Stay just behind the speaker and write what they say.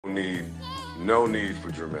need no need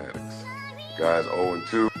for dramatics. Guy's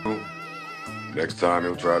 0-2. Next time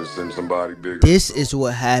he'll try to send somebody bigger. This is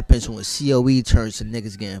what happens when COE turns to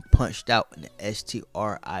niggas getting punched out in the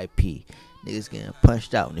STRIP. Niggas getting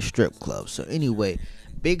punched out in the strip club. So anyway,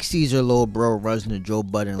 Big Caesar little bro runs into Joe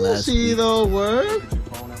Budden last week. though, word.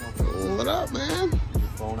 What up, man?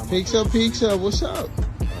 Peaks up. What's up?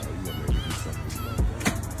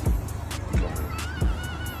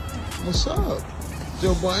 What's up?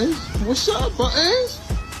 Joe Buttons? What's up, Buttons?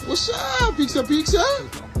 What's up? Peaks up.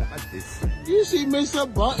 You see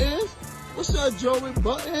Mr. Buttons? What's up, Joey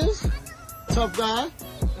Buttons? Tough guy.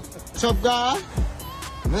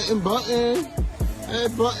 Nothing Buttons. Hey,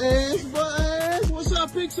 Buttons. What's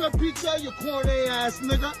up, Peaks up, you corny ass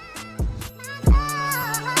nigga?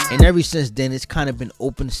 And ever since then, it's kind of been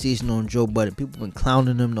open season on Joe Budden. People been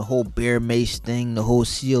clowning him, the whole Bear Mace thing, the whole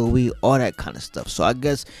COE, all that kind of stuff. So I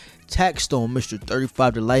guess Taxstone, Mr.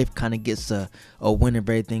 35 to life, kind of gets a win of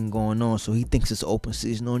everything going on. So he thinks it's open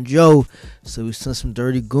season on Joe. So he sent some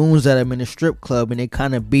dirty goons at him in the strip club, and they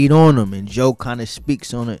kind of beat on him. And Joe kind of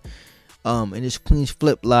speaks on it in his Queens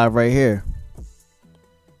Flip live right here.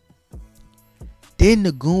 Then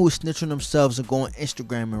the goon was snitching themselves and go on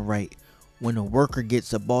Instagram and write, when a worker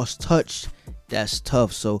gets a boss touched, that's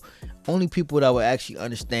tough. So only people that would actually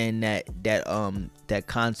understand that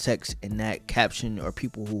context and that caption are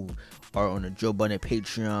people who are on the Joe Budden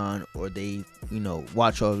Patreon, or they,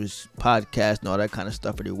 watch all his podcasts and all that kind of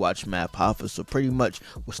stuff, or they watch Math Hoffa. So pretty much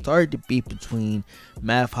what started to beef between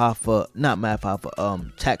Taxstone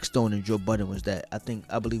and Joe Budden was that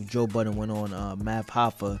I believe Joe Budden went on Math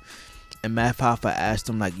Hoffa. And Math Hoffa asked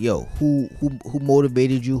him, like, yo, who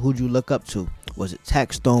motivated you? Who'd you look up to? Was it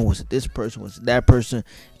Taxstone? Was it this person? Was it that person?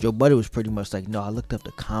 Joe Budden was pretty much like, no, I looked up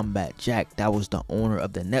to Combat Jack. That was the owner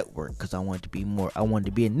of the network, because I wanted to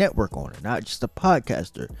be a network owner, not just a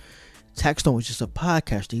podcaster. Taxstone was just a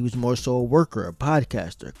podcaster. He was more so a worker, a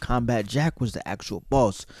podcaster. Combat Jack was the actual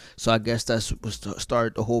boss. So I guess that's what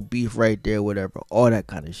started the whole beef right there, whatever, all that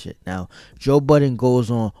kind of shit. Now, Joe Budden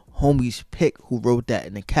goes on Homie's Pick, who wrote that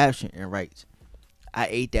in the caption, and writes, I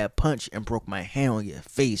ate that punch and broke my hand on your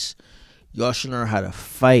face. Y'all should learn how to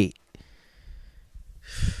fight.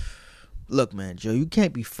 Look, man, Joe, you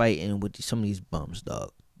can't be fighting with some of these bums,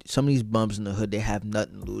 dog. Some of these bums in the hood, they have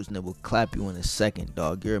nothing to lose, and they will clap you in a second,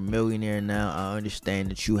 dog. You're a millionaire now. I understand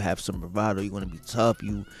that you have some bravado. You want to be tough,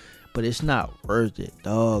 but it's not worth it,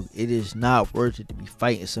 dog. It is not worth it to be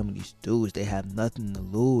fighting some of these dudes. They have nothing to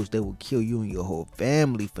lose. They will kill you and your whole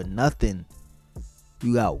family for nothing.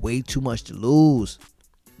 You got way too much to lose.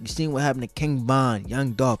 You seen what happened to King Von,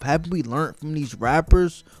 Young Dolph. Haven't we learned from these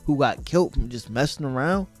rappers who got killed from just messing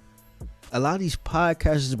around? A lot of these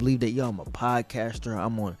podcasters believe that, yo, I'm a podcaster,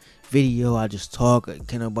 I'm on video, I just talk,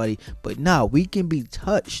 can nobody. But nah, we can be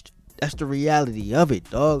touched. That's the reality of it,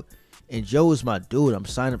 dog. And Joe is my dude. I'm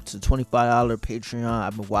signed up to $25 Patreon.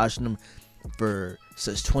 I've been watching him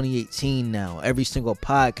since 2018 now. Every single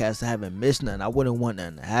podcast, I haven't missed nothing. I wouldn't want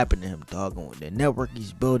nothing to happen to him, dog. The network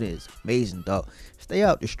he's building is amazing, dog. Stay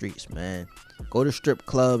out the streets, man. Go to strip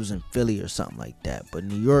clubs in Philly or something like that. But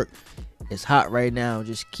New York, it's hot right now.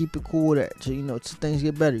 Just keep it cool till things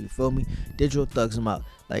get better. You feel me? Digital Thugs, I'm out.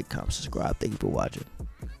 Like, comment, subscribe. Thank you for watching.